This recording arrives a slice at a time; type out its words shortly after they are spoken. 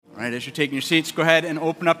All right, as you're taking your seats, go ahead and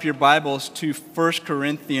open up your Bibles to 1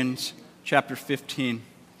 Corinthians chapter 15.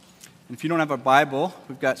 And if you don't have a Bible,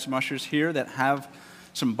 we've got some ushers here that have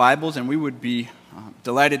some Bibles, and we would be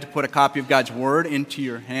delighted to put a copy of God's Word into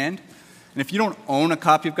your hand. And if you don't own a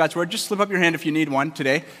copy of God's Word, just slip up your hand if you need one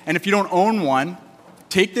today. And if you don't own one,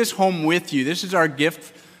 take this home with you. This is our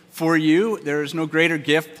gift for you. There is no greater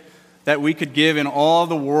gift that we could give in all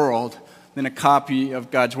the world than a copy of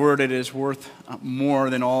God's Word. It is worth more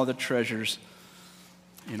than all the treasures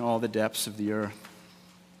in all the depths of the earth.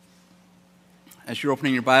 As you're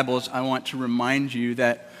opening your Bibles, I want to remind you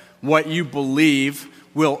that what you believe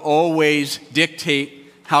will always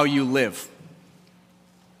dictate how you live.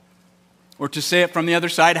 Or to say it from the other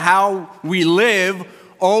side, how we live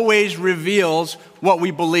always reveals what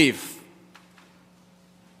we believe.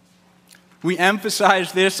 We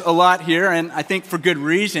emphasize this a lot here, and I think for good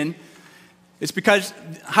reason. It's because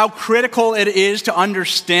how critical it is to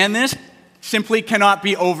understand this simply cannot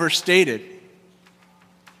be overstated.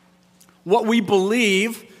 What we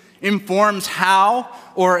believe informs how,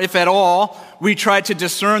 or if at all, we try to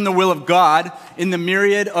discern the will of God in the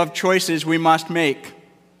myriad of choices we must make.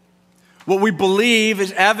 What we believe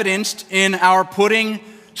is evidenced in our putting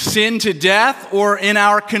sin to death or in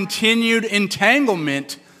our continued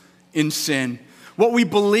entanglement in sin. What we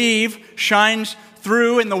believe shines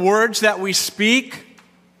through in the words that we speak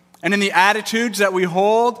and in the attitudes that we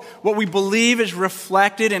hold. What we believe is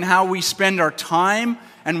reflected in how we spend our time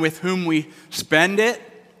and with whom we spend it.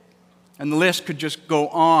 And the list could just go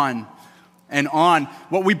on and on.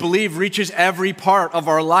 What we believe reaches every part of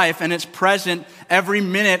our life, and it's present every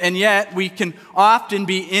minute, and yet we can often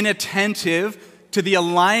be inattentive to the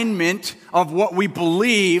alignment of what we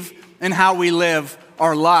believe and how we live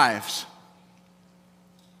our lives.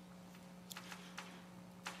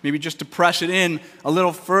 Maybe just to press it in a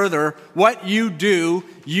little further, what you do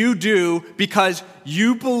because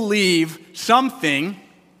you believe something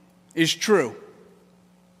is true.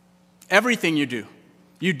 Everything you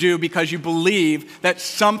do because you believe that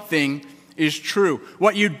something is true.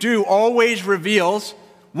 What you do always reveals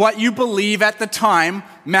what you believe at the time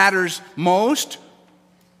matters most,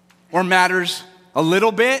 or matters a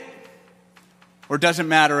little bit, or doesn't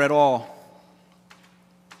matter at all.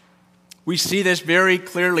 We see this very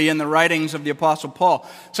clearly in the writings of the Apostle Paul.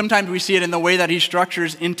 Sometimes we see it in the way that he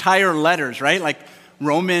structures entire letters, right? Like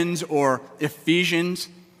Romans or Ephesians.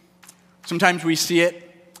 Sometimes we see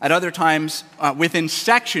it at other times within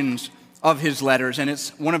sections of his letters, and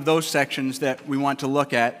it's one of those sections that we want to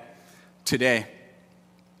look at today.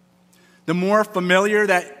 The more familiar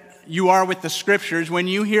that you are with the Scriptures, when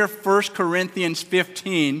you hear 1 Corinthians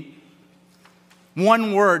 15,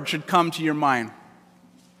 one word should come to your mind: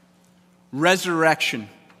 resurrection.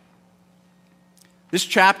 This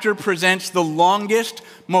chapter presents the longest,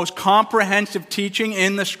 most comprehensive teaching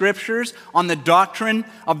in the Scriptures on the doctrine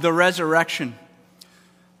of the resurrection.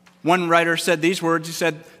 One writer said these words. He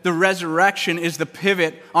said, "The resurrection is the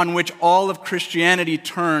pivot on which all of Christianity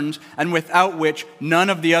turns, and without which none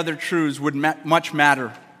of the other truths would much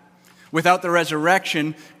matter. Without the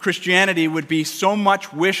resurrection, Christianity would be so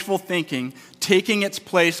much wishful thinking, taking its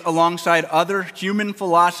place alongside other human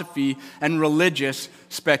philosophy and religious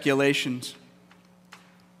speculations."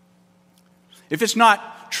 If it's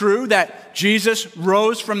not true that Jesus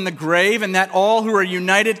rose from the grave and that all who are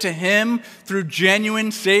united to him through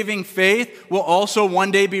genuine saving faith will also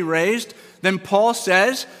one day be raised, then Paul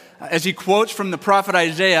says, as he quotes from the prophet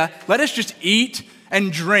Isaiah, "Let us just eat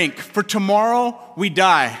and drink, for tomorrow we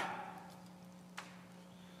die."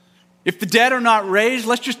 If the dead are not raised,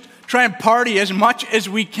 let's just try and party as much as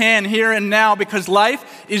we can here and now, because life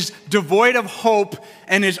is devoid of hope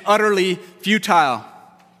and is utterly futile.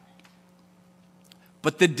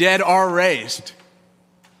 But the dead are raised.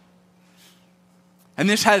 And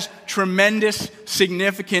this has tremendous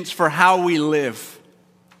significance for how we live.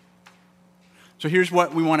 So here's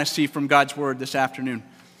what we want to see from God's Word this afternoon.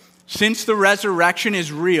 Since the resurrection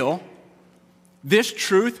is real, this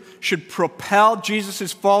truth should propel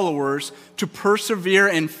Jesus' followers to persevere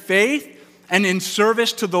in faith and in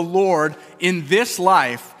service to the Lord in this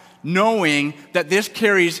life, knowing that this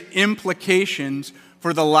carries implications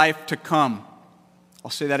for the life to come. I'll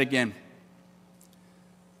say that again.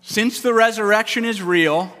 Since the resurrection is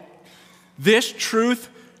real, this truth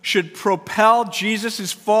should propel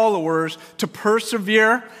Jesus' followers to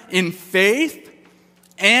persevere in faith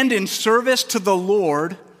and in service to the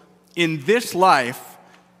Lord in this life,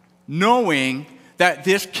 knowing that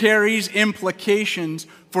this carries implications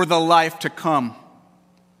for the life to come.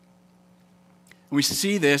 We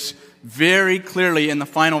see this very clearly in the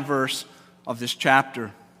final verse of this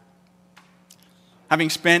chapter. having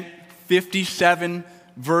spent 57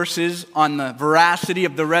 verses on the veracity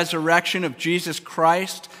of the resurrection of Jesus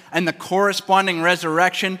Christ and the corresponding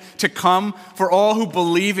resurrection to come for all who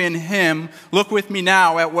believe in him, look with me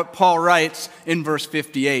now at what Paul writes in verse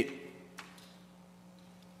 58.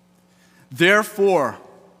 Therefore,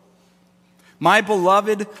 my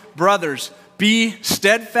beloved brothers, be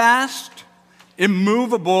steadfast,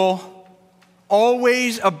 immovable,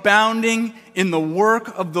 always abounding in the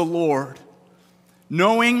work of the Lord,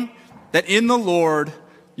 knowing that in the Lord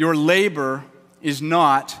your labor is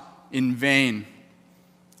not in vain.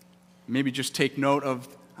 Maybe just take note of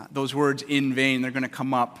those words, in vain. They're going to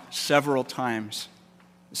come up several times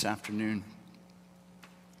this afternoon.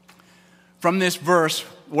 From this verse,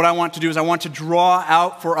 what I want to do is I want to draw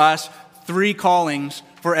out for us 3 callings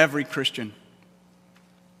for every Christian.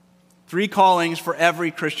 3 callings for every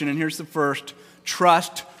Christian, and here's the first.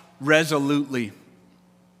 Trust resolutely.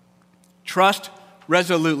 Trust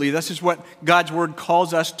resolutely. This is what God's word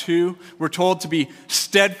calls us to. We're told to be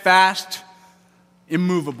steadfast,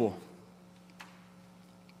 immovable.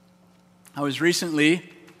 I was recently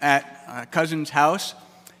at a cousin's house,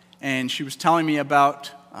 and she was telling me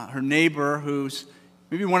about her neighbor who's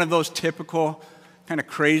maybe one of those typical kind of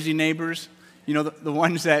crazy neighbors. You know, the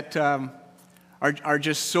ones that are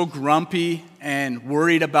just so grumpy and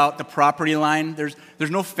worried about the property line. There's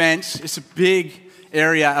no fence. It's a big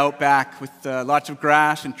area out back with lots of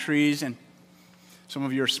grass and trees, and some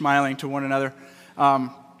of you are smiling to one another.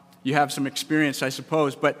 You have some experience, I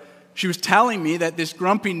suppose. But she was telling me that this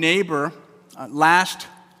grumpy neighbor last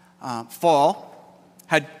fall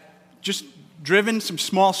had just driven some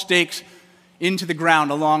small stakes into the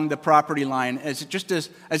ground along the property line as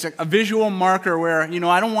a visual marker where,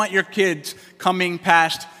 I don't want your kids coming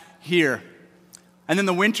past here. And then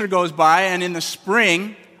the winter goes by, and in the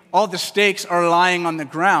spring, all the stakes are lying on the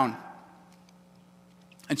ground.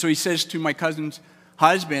 And so he says to my cousin's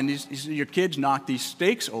husband, he says, your kids knocked these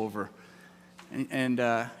stakes over. And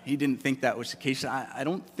he didn't think that was the case. I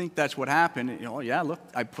don't think that's what happened. Yeah, look,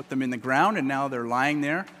 I put them in the ground, and now they're lying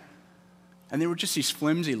there. And they were just these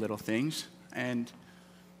flimsy little things. And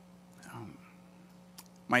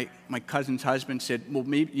my cousin's husband said, well,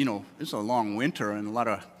 maybe, it's a long winter and a lot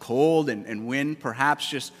of cold and wind. Perhaps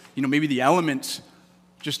just, maybe the elements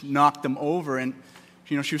just knocked them over. And,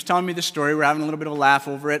 she was telling me this story. We're having a little bit of a laugh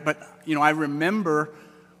over it. But, I remember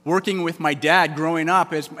working with my dad growing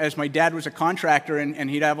up, as my dad was a contractor, and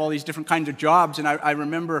he'd have all these different kinds of jobs. And I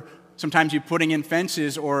remember sometimes you putting in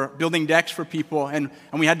fences or building decks for people. And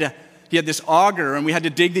he had this auger, and we had to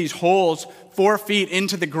dig these holes 4 feet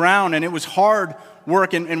into the ground, and it was hard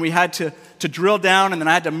work, and we had to drill down, and then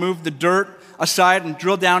I had to move the dirt aside and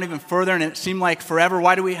drill down even further, and it seemed like forever.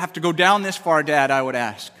 Why do we have to go down this far, Dad? I would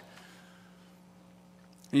ask.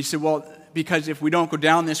 And he said, well, because if we don't go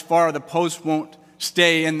down this far, the posts won't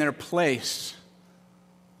stay in their place.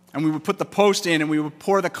 And we would put the post in, and we would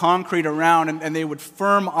pour the concrete around, and they would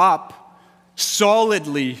firm up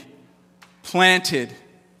solidly planted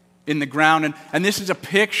in the ground. And this is a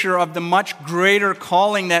picture of the much greater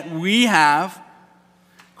calling that we have,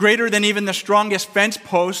 greater than even the strongest fence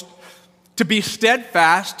post, to be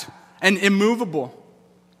steadfast and immovable.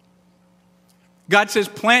 God says,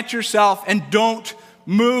 plant yourself and don't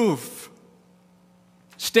move.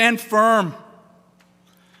 Stand firm.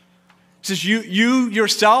 He says, you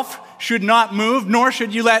yourself should not move, nor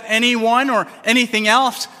should you let anyone or anything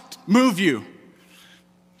else move you.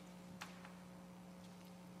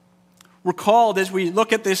 We're called, as we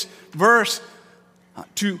look at this verse,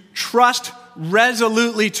 to trust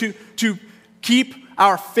resolutely, to keep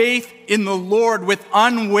our faith in the Lord with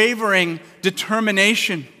unwavering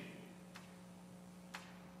determination.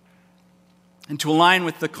 And to align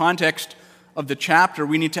with the context of the chapter,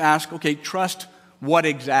 we need to ask, okay, trust what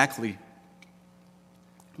exactly?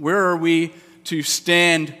 Where are we to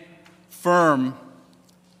stand firm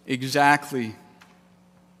exactly?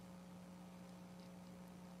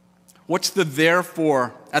 What's the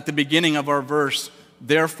therefore at the beginning of our verse?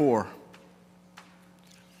 Therefore.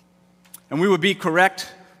 And we would be correct,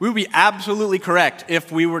 we would be absolutely correct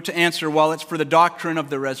if we were to answer, well, it's for the doctrine of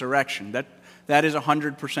the resurrection. That is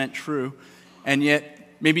 100% true. And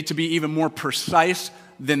yet, maybe to be even more precise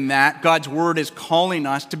than that, God's word is calling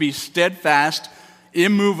us to be steadfast,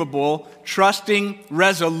 immovable, trusting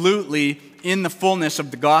resolutely in the fullness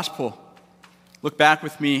of the gospel. Look back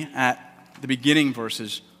with me at the beginning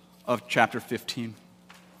verses of chapter 15.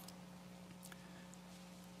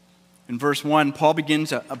 In verse 1, Paul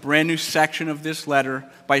begins a brand new section of this letter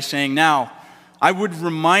by saying, now, I would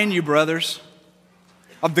remind you, brothers,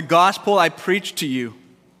 of the gospel I preached to you,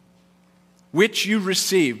 which you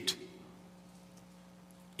received,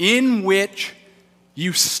 in which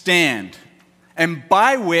you stand, and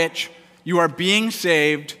by which you are being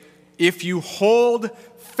saved, if you hold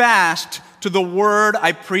fast to the word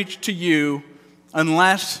I preached to you,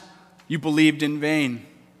 unless you believed in vain.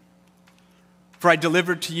 For I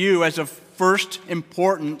delivered to you as of first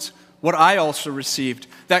importance what I also received,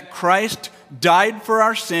 that Christ died for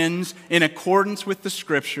our sins in accordance with the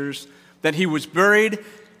Scriptures, that he was buried,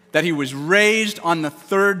 that he was raised on the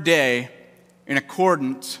third day in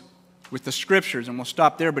accordance with the Scriptures. And we'll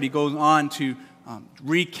stop there, but he goes on to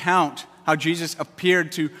recount how Jesus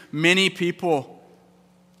appeared to many people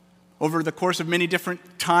over the course of many different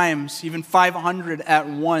times, even 500 at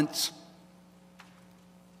once.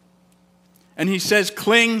 And he says,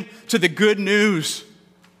 cling to the good news.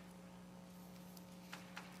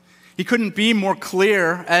 He couldn't be more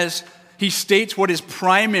clear as he states what is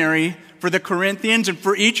primary for the Corinthians and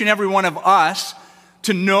for each and every one of us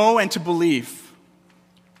to know and to believe.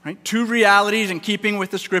 Right? Two realities in keeping with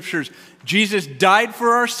the Scriptures. Jesus died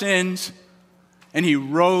for our sins, and he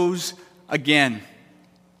rose again.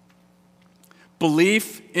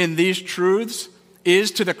 Belief in these truths is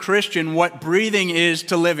to the Christian what breathing is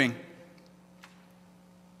to living.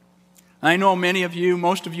 I know many of you,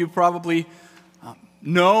 most of you probably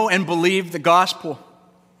know and believe the gospel.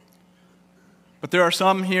 But there are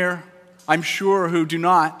some here, I'm sure, who do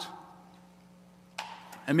not.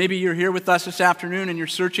 And maybe you're here with us this afternoon and you're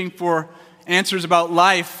searching for answers about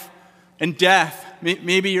life and death.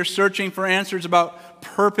 Maybe you're searching for answers about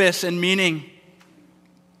purpose and meaning.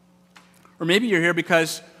 Or maybe you're here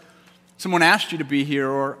because someone asked you to be here,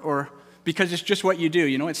 or because it's just what you do.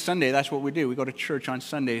 You know, it's Sunday, that's what we do. We go to church on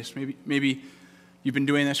Sundays. Maybe you've been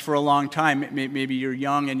doing this for a long time. Maybe you're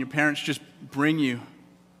young and your parents just bring you.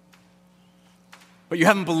 But you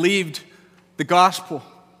haven't believed the gospel.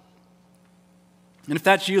 And if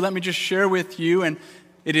that's you, let me just share with you, and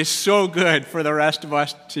it is so good for the rest of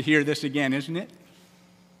us to hear this again, isn't it?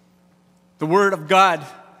 The Word of God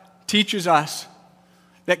teaches us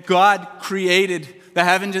that God created the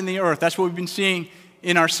heavens and the earth. That's what we've been seeing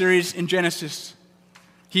in our series in Genesis.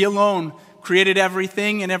 He alone created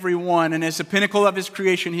everything and everyone, and as the pinnacle of his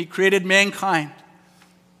creation, he created mankind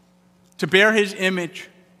to bear his image,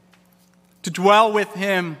 to dwell with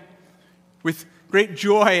him with great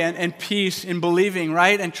joy and peace in believing,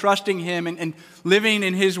 right? And trusting him and living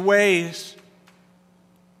in his ways.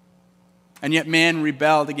 And yet man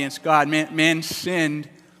rebelled against God. Man sinned.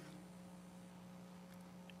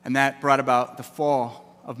 And that brought about the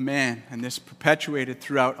fall of man. And this perpetuated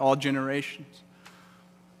throughout all generations.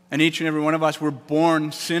 And each and every one of us were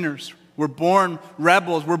born sinners. We're born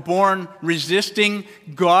rebels. We're born resisting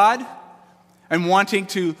God and wanting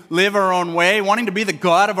to live our own way, wanting to be the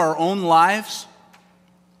God of our own lives.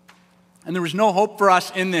 And there was no hope for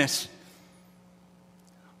us in this.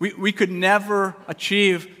 We could never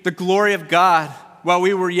achieve the glory of God while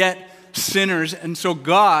we were yet sinners. And so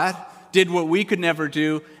God did what we could never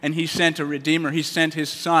do, and he sent a Redeemer. He sent his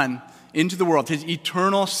Son into the world, his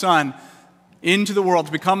eternal Son into the world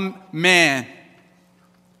to become man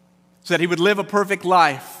so that he would live a perfect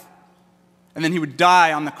life, and then he would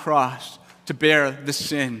die on the cross to bear the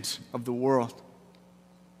sins of the world.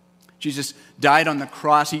 Jesus died on the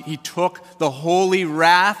cross. He took the holy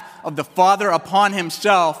wrath of the Father upon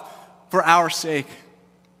himself for our sake.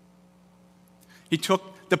 He took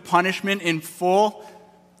the punishment in full.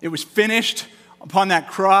 It was finished upon that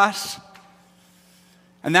cross.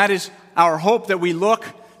 And that is our hope, that we look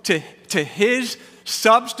to his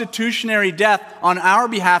substitutionary death on our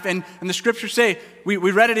behalf. And the scriptures say, we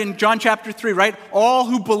read it in John chapter 3, right? All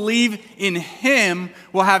who believe in him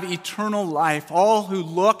will have eternal life. All who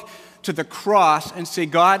look to the cross and say,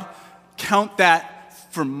 God, count that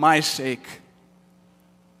for my sake.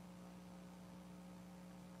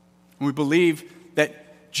 And we believe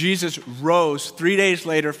that Jesus rose 3 days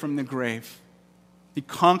later from the grave. He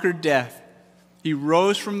conquered death. He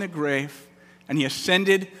rose from the grave, and he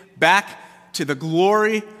ascended back to the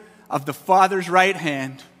glory of the Father's right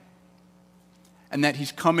hand, and that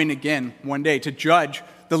he's coming again one day to judge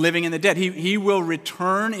the living and the dead. He will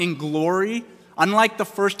return in glory. Unlike the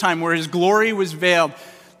first time where his glory was veiled,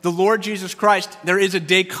 the Lord Jesus Christ, there is a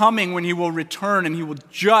day coming when he will return and he will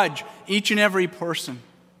judge each and every person.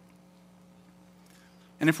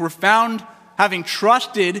 And if we're found having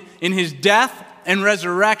trusted in his death and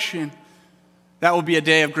resurrection, that will be a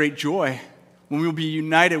day of great joy when we will be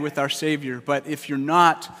united with our Savior. But if you're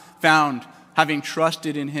not found having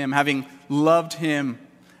trusted in him, having loved him,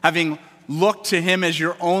 having looked to him as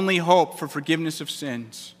your only hope for forgiveness of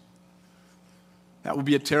sins, that will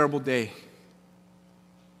be a terrible day.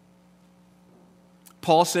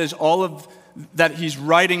 Paul says all of that he's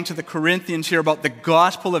writing to the Corinthians here about the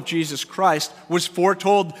gospel of Jesus Christ was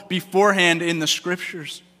foretold beforehand in the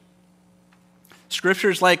Scriptures.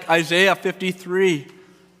 Scriptures like Isaiah 53,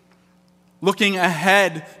 looking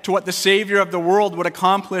ahead to what the Savior of the world would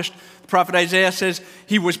accomplish. The prophet Isaiah says,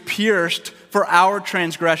 he was pierced for our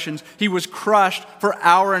transgressions. He was crushed for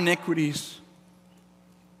our iniquities.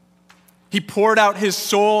 He poured out his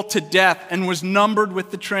soul to death and was numbered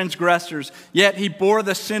with the transgressors. Yet he bore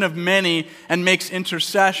the sin of many and makes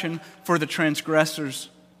intercession for the transgressors.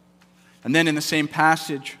 And then in the same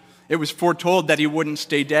passage, it was foretold that he wouldn't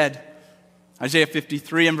stay dead. Isaiah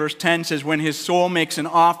 53 and verse 10 says, when his soul makes an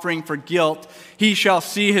offering for guilt, he shall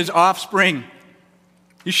see his offspring.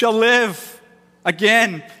 He shall live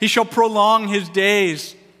again. He shall prolong his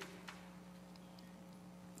days.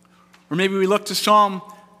 Or maybe we look to Psalm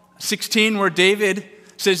 16, where David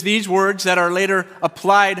says these words that are later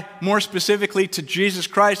applied more specifically to Jesus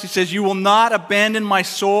Christ. He says, you will not abandon my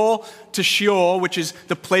soul to Sheol, which is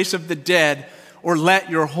the place of the dead, or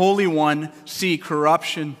let your Holy One see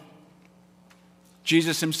corruption.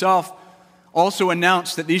 Jesus himself also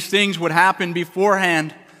announced that these things would happen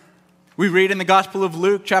beforehand. We read in the Gospel of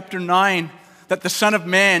Luke, chapter 9, that the Son of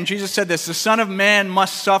Man, Jesus said this, the Son of Man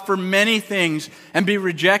must suffer many things and be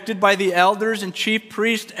rejected by the elders and chief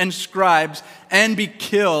priests and scribes and be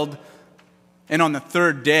killed, and on the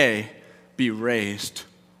third day be raised.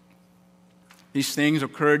 These things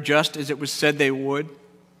occurred just as it was said they would.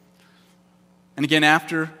 And again,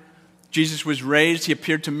 after Jesus was raised, he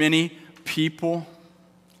appeared to many people.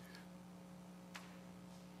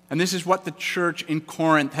 And this is what the church in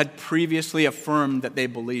Corinth had previously affirmed that they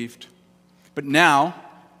believed. But now,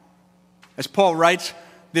 as Paul writes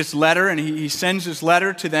this letter, and he sends this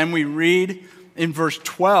letter to them, we read in verse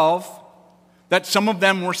 12 that some of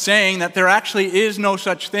them were saying that there actually is no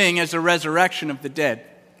such thing as a resurrection of the dead.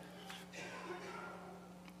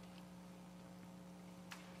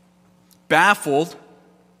 Baffled,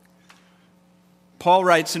 Paul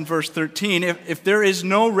writes in verse 13, if there is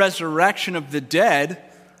no resurrection of the dead,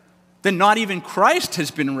 then not even Christ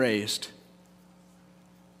has been raised.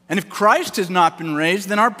 And if Christ has not been raised,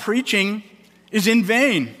 then our preaching is in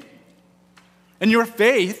vain, and your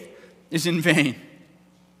faith is in vain.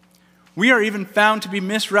 We are even found to be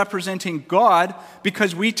misrepresenting God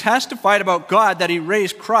because we testified about God that he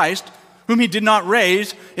raised Christ, whom he did not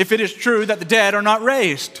raise, if it is true that the dead are not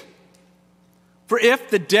raised. For if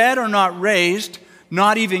the dead are not raised,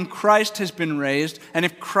 not even Christ has been raised. And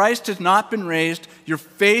if Christ has not been raised, your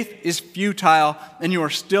faith is futile, and you are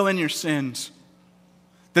still in your sins.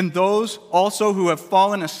 Then those also who have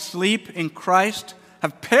fallen asleep in Christ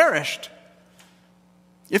have perished.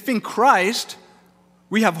 If in Christ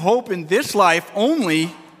we have hope in this life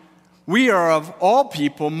only, we are of all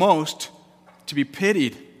people most to be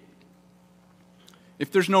pitied.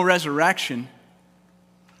 If there's no resurrection,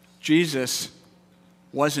 Jesus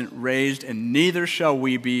wasn't raised, and neither shall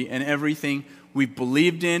we be, and everything we've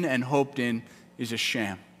believed in and hoped in is a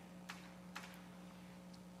sham.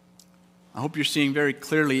 I hope you're seeing very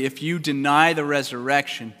clearly, if you deny the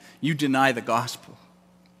resurrection, you deny the gospel.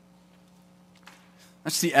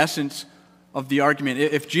 That's the essence of the argument.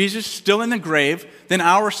 If Jesus is still in the grave, then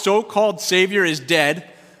our so-called Savior is dead.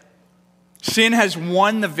 Sin has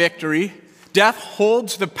won the victory. Death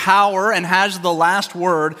holds the power and has the last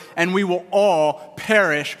word, and we will all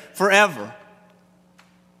perish forever.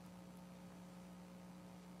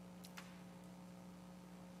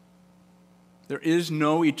 There is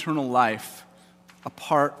no eternal life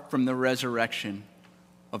apart from the resurrection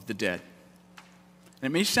of the dead. And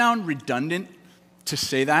it may sound redundant to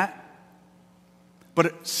say that, but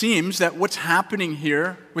it seems that what's happening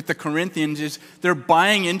here with the Corinthians is they're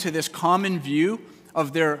buying into this common view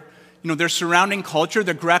of their surrounding culture,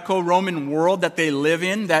 the Greco-Roman world that they live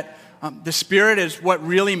in, that the spirit is what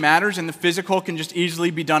really matters and the physical can just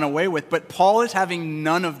easily be done away with. But Paul is having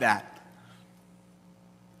none of that.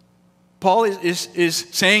 Paul is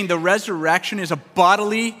saying the resurrection is a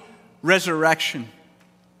bodily resurrection.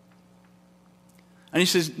 And he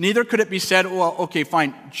says, neither could it be said, well, okay,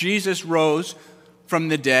 fine, Jesus rose from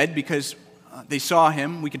the dead because they saw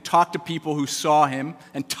him. We could talk to people who saw him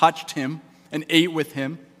and touched him and ate with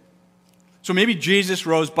him. So maybe Jesus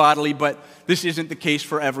rose bodily, but this isn't the case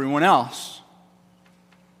for everyone else.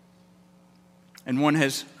 And one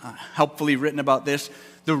has helpfully written about this.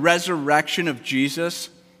 The resurrection of Jesus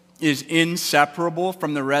is inseparable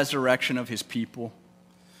from the resurrection of his people.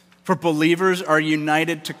 For believers are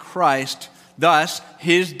united to Christ, thus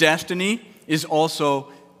his destiny is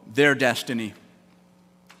also their destiny.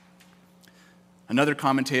 Another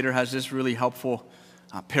commentator has this really helpful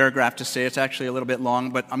paragraph to say. It's actually a little bit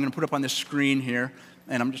long, but I'm going to put it up on the screen here,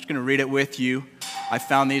 and I'm just going to read it with you. I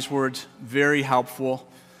found these words very helpful.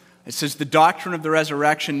 It says, "The doctrine of the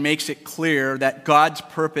resurrection makes it clear that God's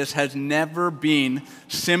purpose has never been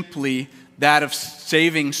simply that of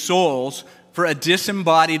saving souls for a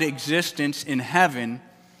disembodied existence in heaven,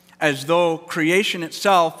 as though creation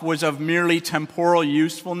itself was of merely temporal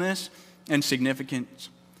usefulness and significance.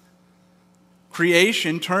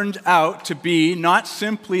 Creation turns out to be not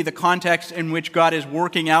simply the context in which God is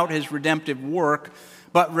working out his redemptive work,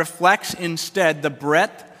 but reflects instead the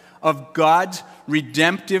breadth of God's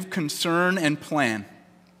redemptive concern and plan.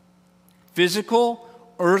 Physical,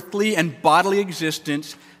 earthly, and bodily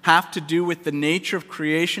existence have to do with the nature of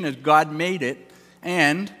creation as God made it,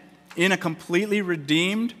 and in a completely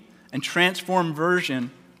redeemed and transformed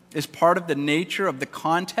version is part of the nature of the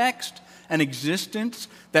context and existence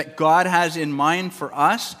that God has in mind for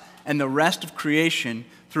us and the rest of creation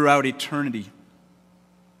throughout eternity.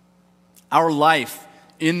 Our life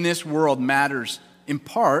in this world matters in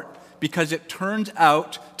part because it turns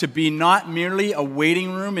out to be not merely a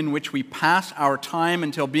waiting room in which we pass our time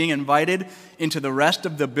until being invited into the rest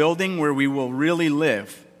of the building where we will really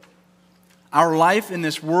live. Our life in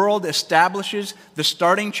this world establishes the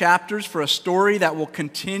starting chapters for a story that will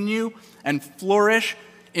continue and flourish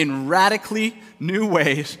in radically new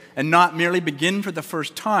ways and not merely begin for the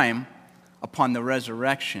first time upon the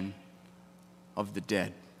resurrection of the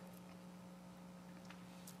dead.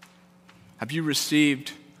 Have you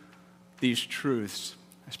received these truths?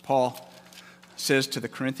 As Paul says to the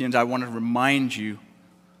Corinthians, I want to remind you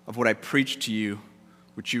of what I preached to you,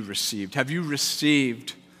 which you received. Have you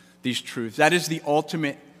received these truths? That is the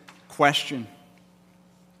ultimate question.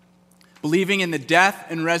 Believing in the death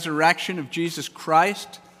and resurrection of Jesus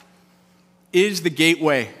Christ is the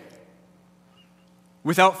gateway.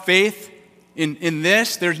 Without faith in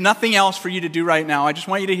this, there's nothing else for you to do right now. I just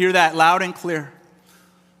want you to hear that loud and clear.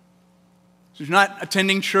 There's not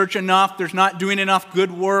attending church enough. There's not doing enough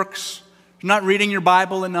good works. There's not reading your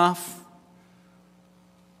Bible enough.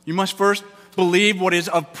 You must first believe what is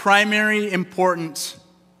of primary importance,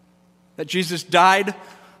 that Jesus died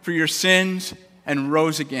for your sins and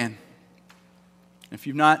rose again. If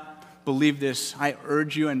you've not believed this, I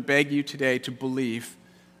urge you and beg you today to believe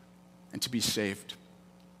and to be saved.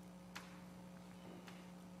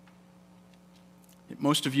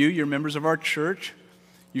 Most of you, you're members of our church.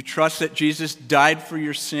 You trust that Jesus died for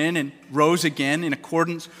your sin and rose again in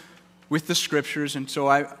accordance with the Scriptures. And so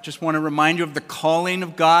I just want to remind you of the calling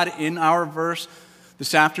of God in our verse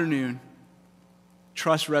this afternoon.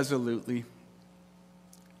 Trust resolutely.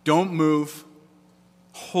 Don't move.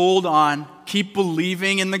 Hold on. Keep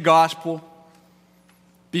believing in the gospel.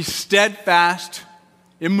 Be steadfast,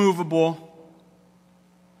 immovable.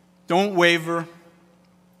 Don't waver.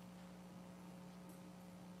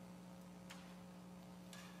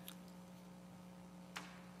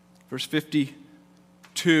 Verse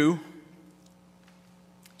 52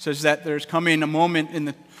 says that there's coming a moment in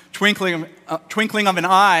the twinkling of an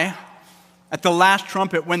eye at the last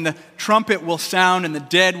trumpet, when the trumpet will sound and the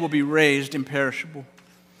dead will be raised imperishable,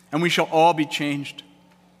 and we shall all be changed.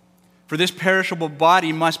 For this perishable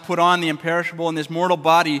body must put on the imperishable, and this mortal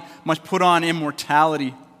body must put on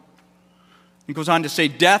immortality. He goes on to say,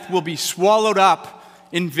 death will be swallowed up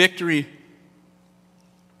in victory.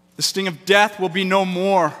 The sting of death will be no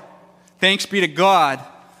more. Thanks be to God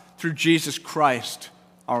through Jesus Christ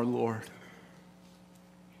our Lord.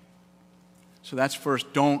 So that's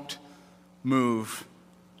first, don't move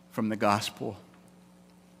from the gospel.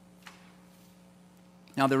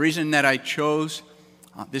 Now, the reason that I chose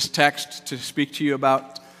this text to speak to you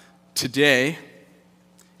about today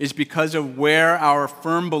is because of where our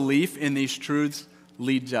firm belief in these truths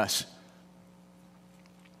leads us.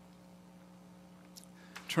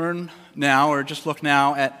 Turn now, or just look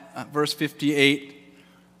now at verse 58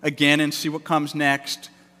 again and see what comes next.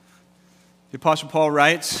 The Apostle Paul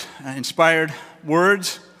writes, inspired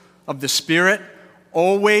words of the Spirit,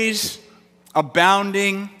 always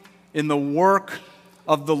abounding in the work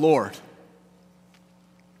of the Lord.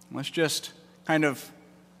 Let's just kind of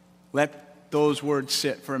let those words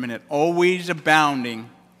sit for a minute. Always abounding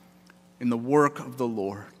in the work of the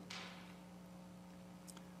Lord.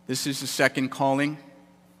 This is the second calling.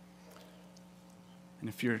 And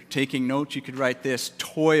if you're taking notes, you could write this: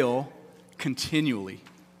 toil continually.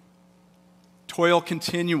 Toil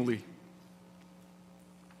continually.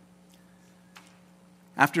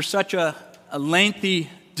 After such a lengthy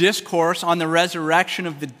discourse on the resurrection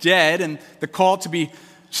of the dead and the call to be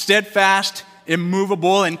steadfast,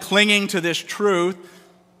 immovable, and clinging to this truth,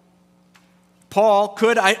 Paul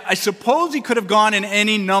could, I suppose he could have gone in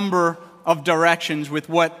any number of directions with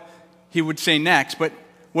what he would say next, but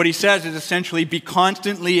what he says is essentially be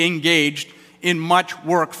constantly engaged in much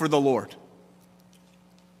work for the Lord.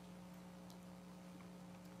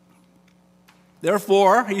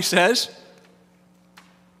 Therefore, he says,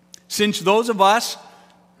 since those of us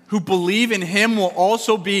who believe in him will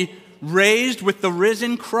also be raised with the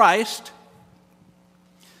risen Christ,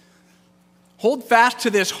 hold fast to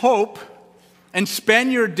this hope and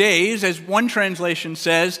spend your days, as one translation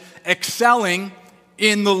says, excelling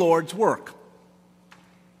in the Lord's work.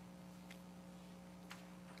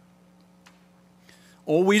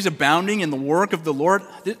 Always abounding in the work of the Lord.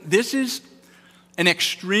 This is an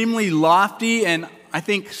extremely lofty and, I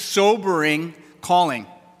think, sobering calling.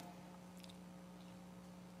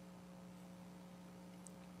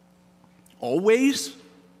 Always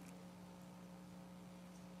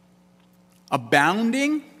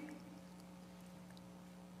abounding.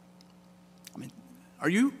 I mean, are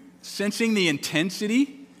you sensing the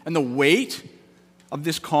intensity and the weight of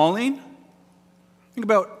this calling? Think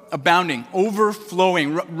about abounding,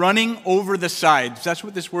 overflowing, running over the sides. That's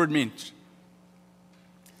what this word means.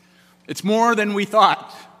 It's more than we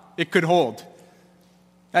thought it could hold.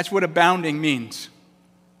 That's what abounding means.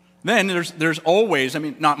 Then there's always, I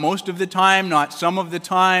mean, not most of the time, not some of the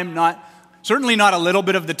time, certainly not a little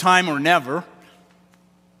bit of the time or never.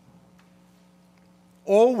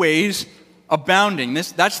 Always abounding.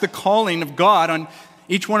 That's the calling of God on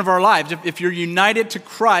each one of our lives. If you're united to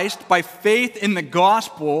Christ by faith in the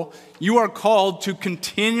gospel, you are called to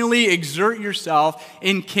continually exert yourself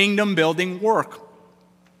in kingdom-building work.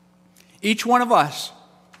 Each one of us.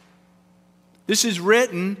 This is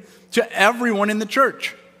written to everyone in the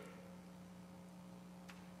church.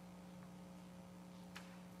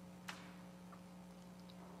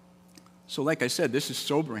 So like I said, this is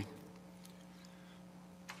sobering.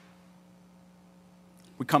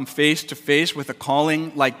 We come face to face with a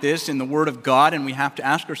calling like this in the Word of God, and we have to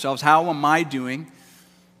ask ourselves, how am I doing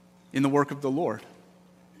in the work of the Lord?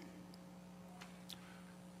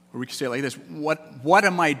 Or we can say it like this, what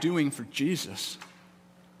am I doing for Jesus?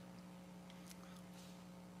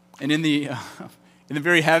 And in the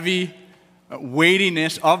very heavy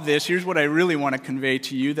weightiness of this, here's what I really want to convey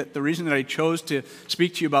to you, that the reason that I chose to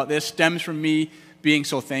speak to you about this stems from me being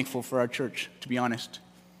so thankful for our church, to be honest.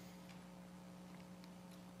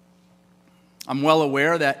 I'm well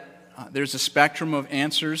aware that there's a spectrum of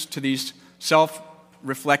answers to these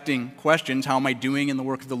self-reflecting questions. How am I doing in the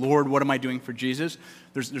work of the Lord? What am I doing for Jesus?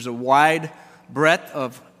 There's a wide breadth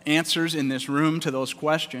of answers in this room to those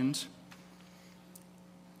questions.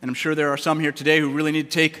 And I'm sure there are some here today who really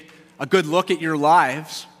need to take a good look at your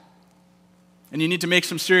lives. And you need to make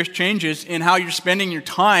some serious changes in how you're spending your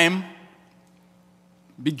time,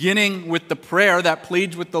 beginning with the prayer that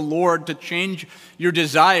pleads with the Lord to change your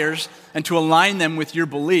desires and to align them with your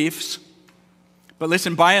beliefs. But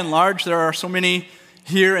listen, by and large, there are so many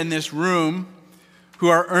here in this room who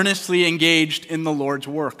are earnestly engaged in the Lord's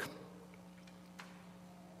work.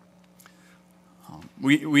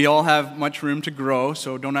 We all have much room to grow,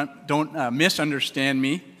 so don't misunderstand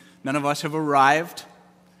me. None of us have arrived.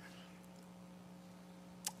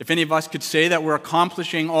 If any of us could say that we're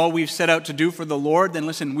accomplishing all we've set out to do for the Lord, then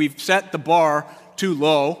listen, we've set the bar too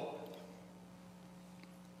low.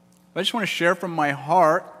 But I just want to share from my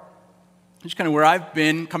heart, just kind of where I've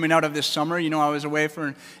been coming out of this summer. You know, I was away for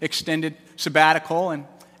an extended sabbatical, and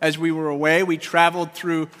as we were away, we traveled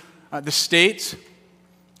through the States.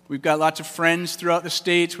 We've got lots of friends throughout the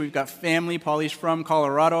States. We've got family. Paulie's from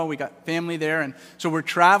Colorado. We got family there, and so we're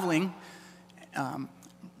traveling,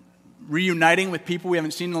 reuniting with people we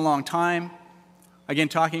haven't seen in a long time. Again,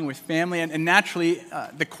 talking with family, and naturally,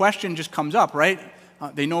 the question just comes up, right?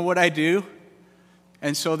 They know what I do,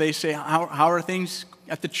 and so they say, how are things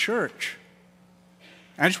at the church?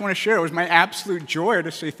 And I just want to share, it was my absolute joy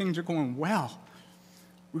to say things are going well.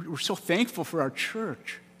 We're so thankful for our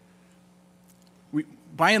church.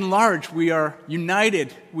 By and large, we are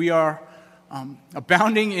united. We are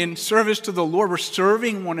abounding in service to the Lord. We're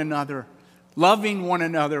serving one another, loving one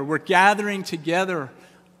another. We're gathering together,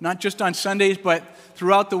 not just on Sundays, but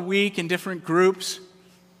throughout the week in different groups.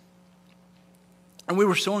 And we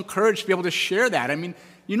were so encouraged to be able to share that. I mean,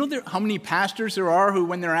 you know how many pastors there are who,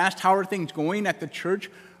 when they're asked how are things going at the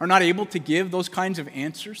church, are not able to give those kinds of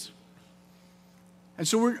answers? And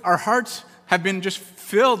so our hearts have been just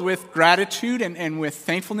filled with gratitude and with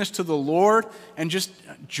thankfulness to the Lord and just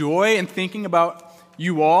joy and thinking about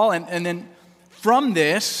you all. And then from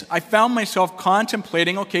this, I found myself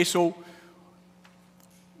contemplating, okay, so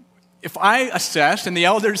if I assess and the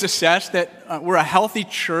elders assess that we're a healthy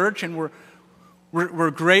church and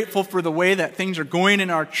We're grateful for the way that things are going in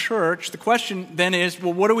our church. The question then is,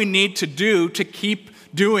 well, what do we need to do to keep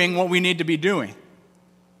doing what we need to be doing?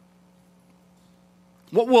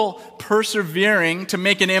 What will persevering to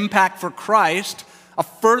make an impact for Christ, a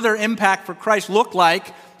further impact for Christ, look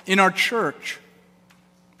like in our church?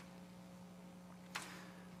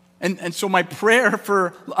 And so my prayer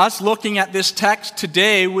for us looking at this text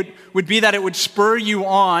today would be that it would spur you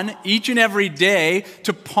on each and every day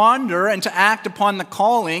to ponder and to act upon the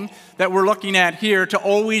calling that we're looking at here, to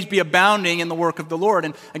always be abounding in the work of the Lord.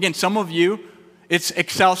 And again, some of you, it's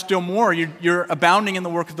excel still more. You're abounding in the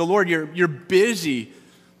work of the Lord. You're busy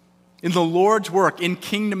in the Lord's work, in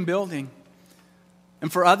kingdom building.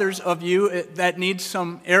 And for others of you, that's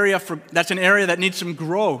an area that needs some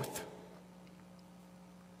growth.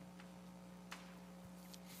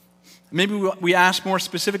 Maybe we ask more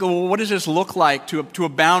specifically, well, what does this look like to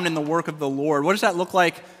abound in the work of the Lord? What does that look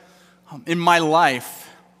like in my life?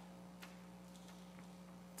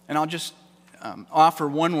 And I'll just offer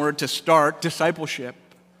one word to start: discipleship.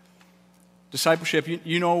 Discipleship.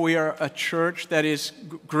 You know, we are a church that is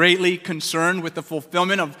greatly concerned with the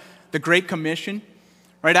fulfillment of the Great Commission.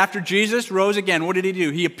 Right after Jesus rose again, what did he do?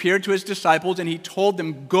 He appeared to his disciples and he told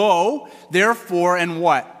them, "Go, therefore, and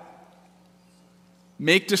what?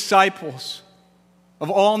 Make disciples of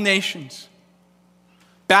all nations,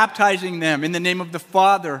 baptizing them in the name of the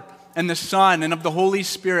Father and the Son and of the Holy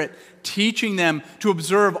Spirit, teaching them to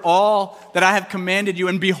observe all that I have commanded you.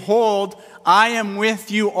 And behold, I am with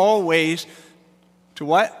you always to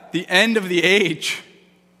what? The end of the age."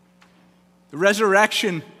 The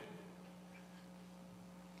resurrection.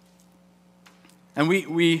 And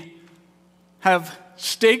we have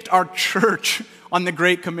staked our church on the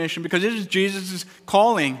Great Commission because this is Jesus'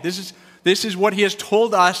 calling. This is what he has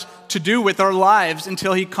told us to do with our lives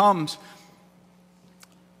until he comes.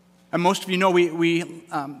 And most of you know we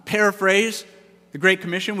paraphrase the Great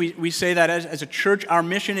Commission. We say that as a church, our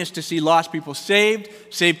mission is to see lost people saved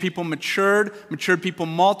people matured people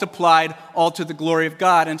multiplied, all to the glory of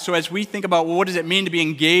God. And so as we think about, well, what does it mean to be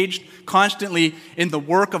engaged constantly in the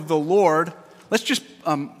work of the Lord, let's just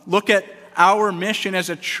look at our mission as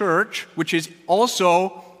a church, which is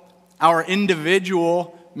also our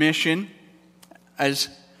individual mission as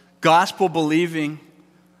gospel-believing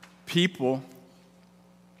people.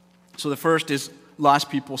 So the first is lost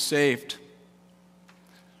people saved.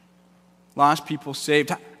 Lost people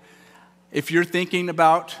saved. If you're thinking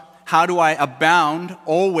about how do I abound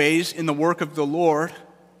always in the work of the Lord,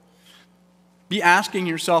 be asking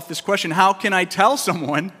yourself this question: how can I tell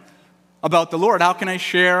someone about the Lord? How can I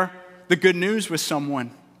share the good news with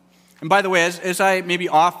someone? And by the way, as I maybe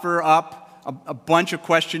offer up a bunch of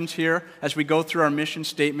questions here as we go through our mission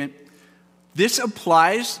statement, this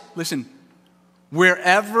applies, listen,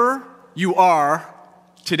 wherever you are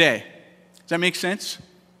today. Does that make sense?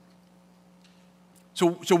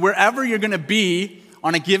 So wherever you're going to be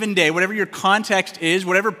on a given day, whatever your context is,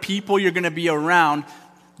 whatever people you're going to be around,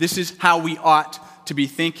 this is how we ought to be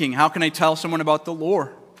thinking. How can I tell someone about the Lord?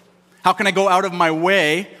 How can I go out of my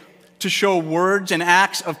way to show words and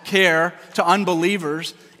acts of care to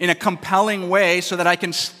unbelievers in a compelling way so that I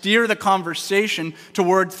can steer the conversation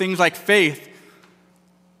toward things like faith,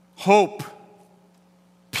 hope,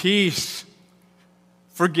 peace,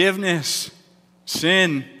 forgiveness,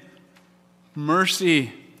 sin,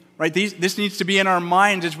 mercy, right? This needs to be in our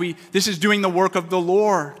minds as this is doing the work of the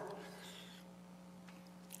Lord.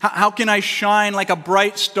 How can I shine like a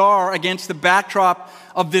bright star against the backdrop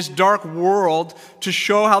of this dark world to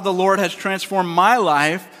show how the Lord has transformed my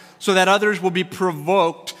life so that others will be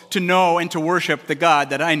provoked to know and to worship the God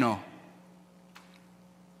that I know?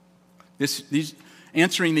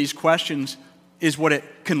 Answering these questions is what it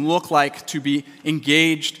can look like to be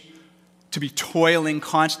engaged, to be toiling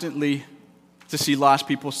constantly to see lost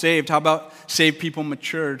people saved. How about saved people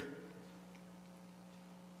matured?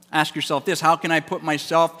 Ask yourself this: how can I put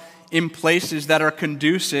myself in places that are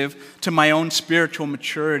conducive to my own spiritual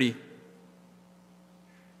maturity?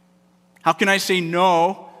 How can I say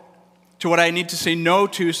no to what I need to say no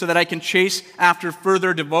to so that I can chase after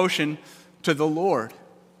further devotion to the Lord?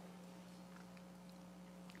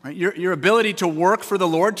 Right? Your ability to work for the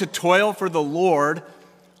Lord, to toil for the Lord,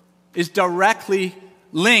 is directly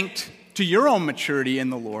linked to your own maturity in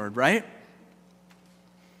the Lord, right?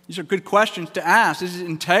 These are good questions to ask. This is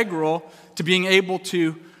integral to being able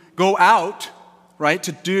to go out, right,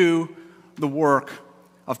 to do the work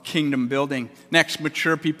of kingdom building. Next,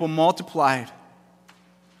 mature people multiplied.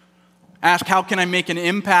 Ask, how can I make an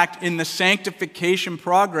impact in the sanctification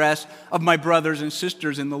progress of my brothers and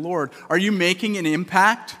sisters in the Lord? Are you making an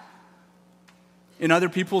impact in other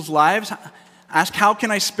people's lives? Ask, how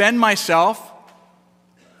can I spend myself?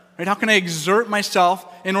 Right? How can I exert myself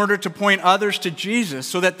in order to point others to Jesus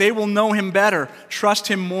so that they will know him better, trust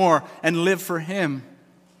him more, and live for him?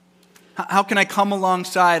 How can I come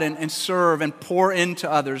alongside and serve and pour into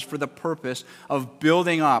others for the purpose of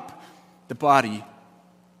building up the body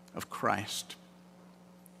of Christ?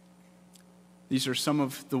 These are some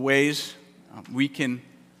of the ways we can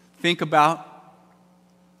think about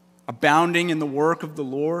abounding in the work of the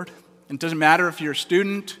Lord. It doesn't matter if you're a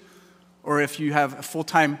student or if you have a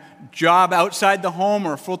full-time job outside the home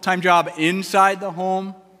or a full-time job inside the home.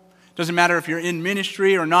 It doesn't matter if you're in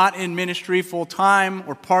ministry or not in ministry, full-time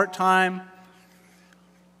or part-time.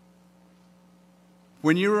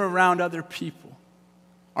 When you're around other people,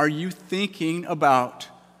 are you thinking about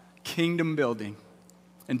kingdom building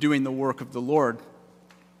and doing the work of the Lord?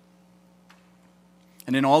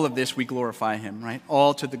 And in all of this, we glorify him, right?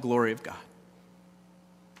 All to the glory of God.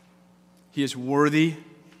 He is worthy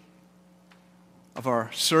of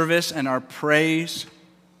our service and our praise.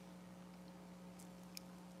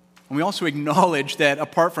 And we also acknowledge that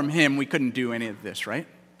apart from him, we couldn't do any of this, right?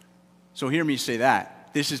 So hear me say that.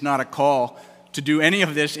 This is not a call to do any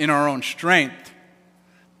of this in our own strength.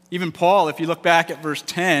 Even Paul, if you look back at verse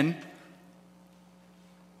 10,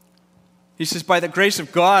 he says, by the grace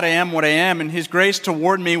of God I am what I am, and his grace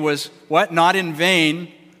toward me was what? Not in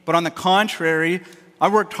vain, but on the contrary, I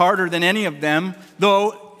worked harder than any of them,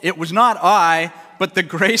 though it was not I, but the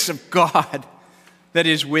grace of God that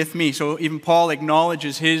is with me. So even Paul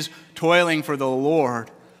acknowledges his toiling for the Lord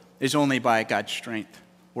is only by God's strength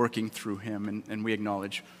working through him, and we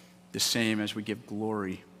acknowledge the same as we give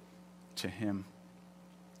glory to him.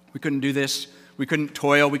 We couldn't do this. We couldn't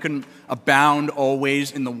toil. We couldn't abound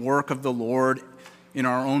always in the work of the Lord in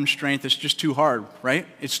our own strength. It's just too hard, right?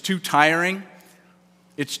 It's too tiring.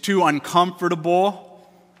 It's too uncomfortable.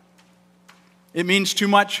 It means too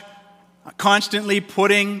much constantly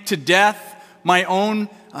putting to death my own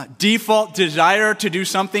default desire to do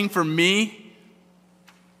something for me.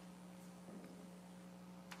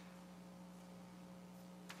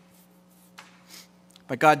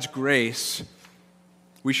 By God's grace,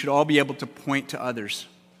 we should all be able to point to others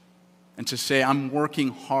and to say, I'm working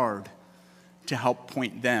hard to help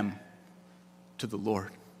point them to the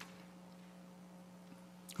Lord.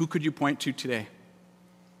 Who could you point to today?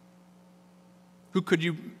 Who could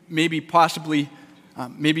you maybe possibly,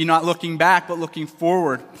 maybe not looking back, but looking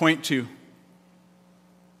forward, point to?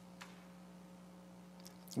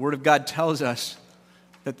 The Word of God tells us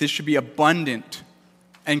that this should be abundant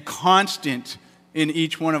and constant in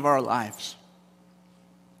each one of our lives.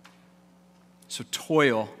 So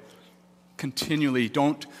toil continually.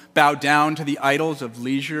 Don't bow down to the idols of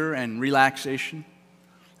leisure and relaxation.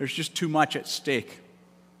 There's just too much at stake.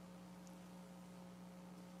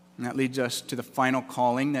 And that leads us to the final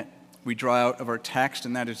calling that we draw out of our text,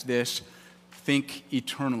 and that is this: think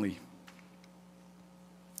eternally.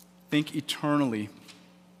 Think eternally.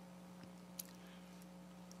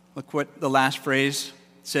 Look what the last phrase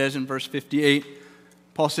says in verse 58.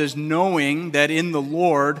 Paul says, knowing that in the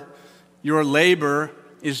Lord your labor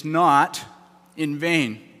is not in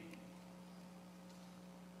vain.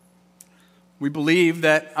 We believe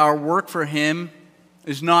that our work for him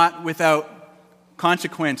is not without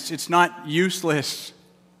consequence. It's not useless.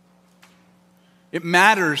 It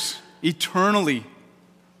matters eternally.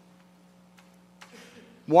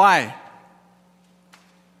 Why?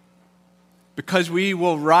 Because we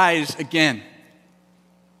will rise again.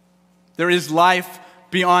 There is life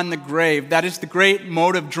beyond the grave. That is the great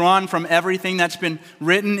motive drawn from everything that's been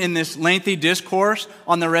written in this lengthy discourse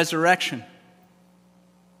on the resurrection.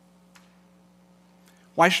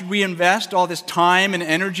 Why should we invest all this time and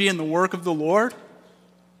energy in the work of the Lord?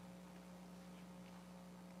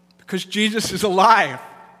 Because Jesus is alive.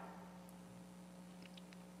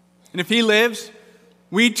 And if he lives,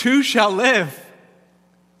 we too shall live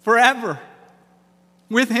forever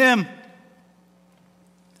with him.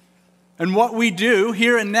 And what we do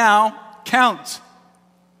here and now counts.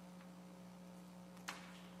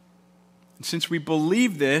 And since we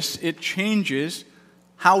believe this, it changes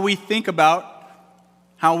how we think about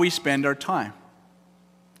how we spend our time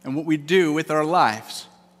and what we do with our lives.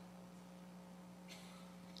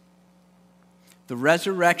 The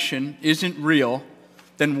resurrection isn't real,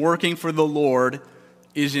 then working for the Lord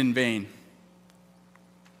is in vain.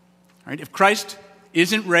 All right? If Christ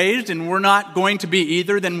isn't raised and we're not going to be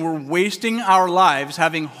either, then we're wasting our lives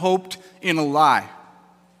having hoped in a lie.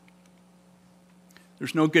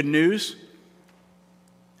 There's no good news,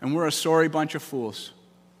 and we're a sorry bunch of fools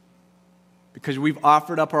because we've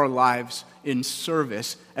offered up our lives in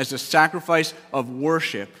service as a sacrifice of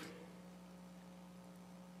worship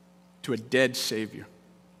to a dead Savior.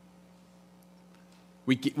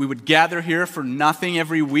 We would gather here for nothing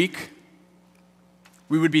every week.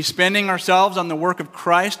 We would be spending ourselves on the work of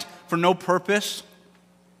Christ for no purpose.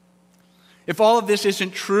 If all of this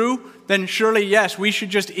isn't true, then surely, yes, we should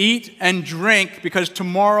just eat and drink because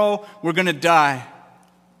tomorrow we're going to die.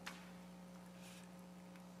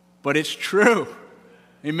 But it's true.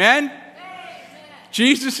 Amen? Amen?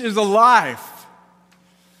 Jesus is alive.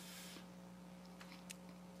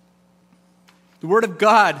 The Word of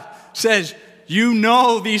God says, you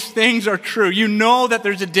know these things are true. You know that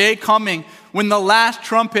there's a day coming when the last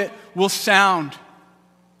trumpet will sound.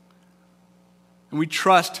 And we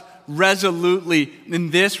trust resolutely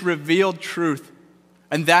in this revealed truth.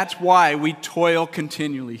 And that's why we toil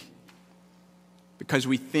continually. Because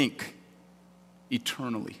we think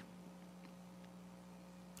eternally.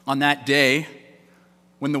 On that day,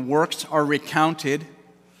 when the works are recounted,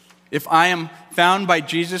 if I am found by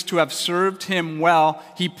Jesus to have served him well,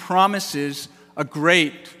 he promises a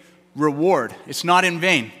great reward. It's not in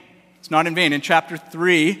vain. It's not in vain. In chapter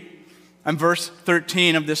 3 and verse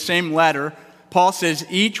 13 of this same letter, Paul says,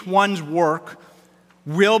 each one's work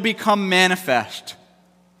will become manifest.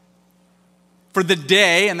 For the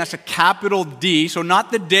day, and that's a capital D, so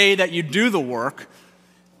not the day that you do the work,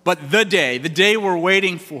 but the day we're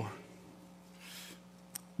waiting for,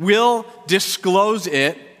 will disclose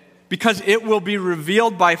it because it will be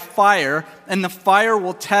revealed by fire, and the fire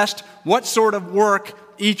will test what sort of work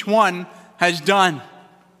each one has done.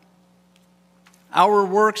 Our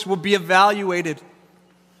works will be evaluated,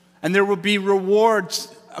 and there will be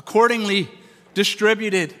rewards accordingly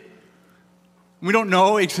distributed. We don't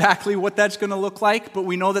know exactly what that's going to look like, but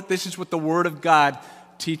we know that this is what the Word of God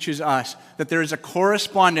teaches us, that there is a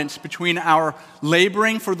correspondence between our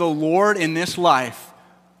laboring for the Lord in this life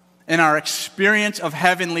and our experience of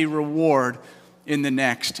heavenly reward in the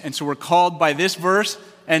next. And so we're called by this verse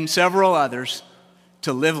and several others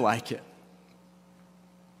to live like it.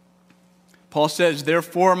 Paul says,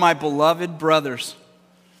 therefore, my beloved brothers,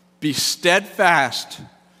 be steadfast,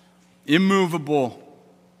 immovable,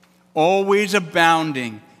 always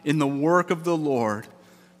abounding in the work of the Lord,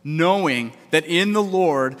 knowing that in the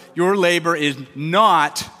Lord your labor is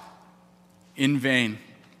not in vain.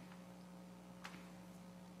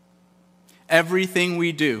 Everything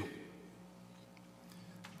we do,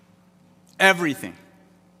 everything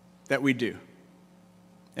that we do,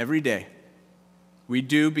 every day, we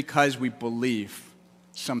do because we believe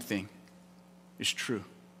something is true.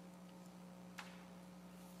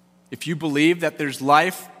 If you believe that there's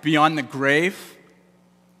life beyond the grave,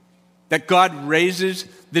 that God raises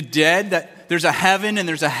the dead, that there's a heaven and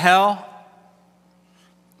there's a hell,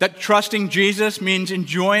 that trusting Jesus means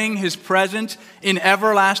enjoying his presence in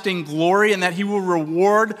everlasting glory, and that he will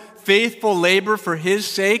reward faithful labor for his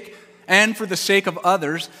sake and for the sake of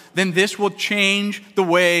others, then this will change the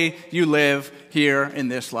way you live here in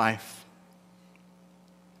this life.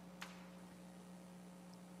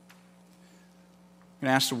 I'm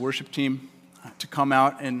going to ask the worship team to come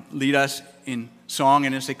out and lead us in song.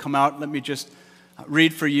 And as they come out, let me just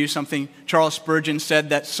read for you something Charles Spurgeon said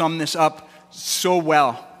that summed this up so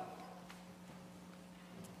well.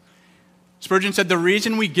 Spurgeon said, the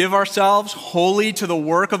reason we give ourselves wholly to the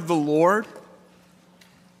work of the Lord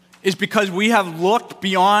is because we have looked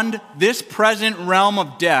beyond this present realm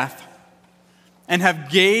of death and have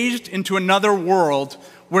gazed into another world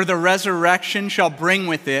where the resurrection shall bring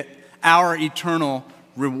with it our eternal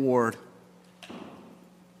reward.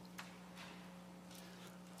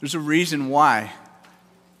 There's a reason why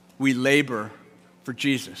we labor for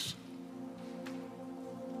Jesus.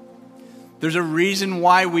 There's a reason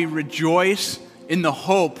why we rejoice in the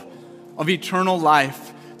hope of eternal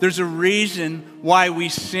life. There's a reason why we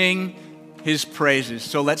sing his praises.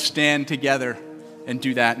 So let's stand together and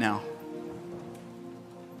do that now.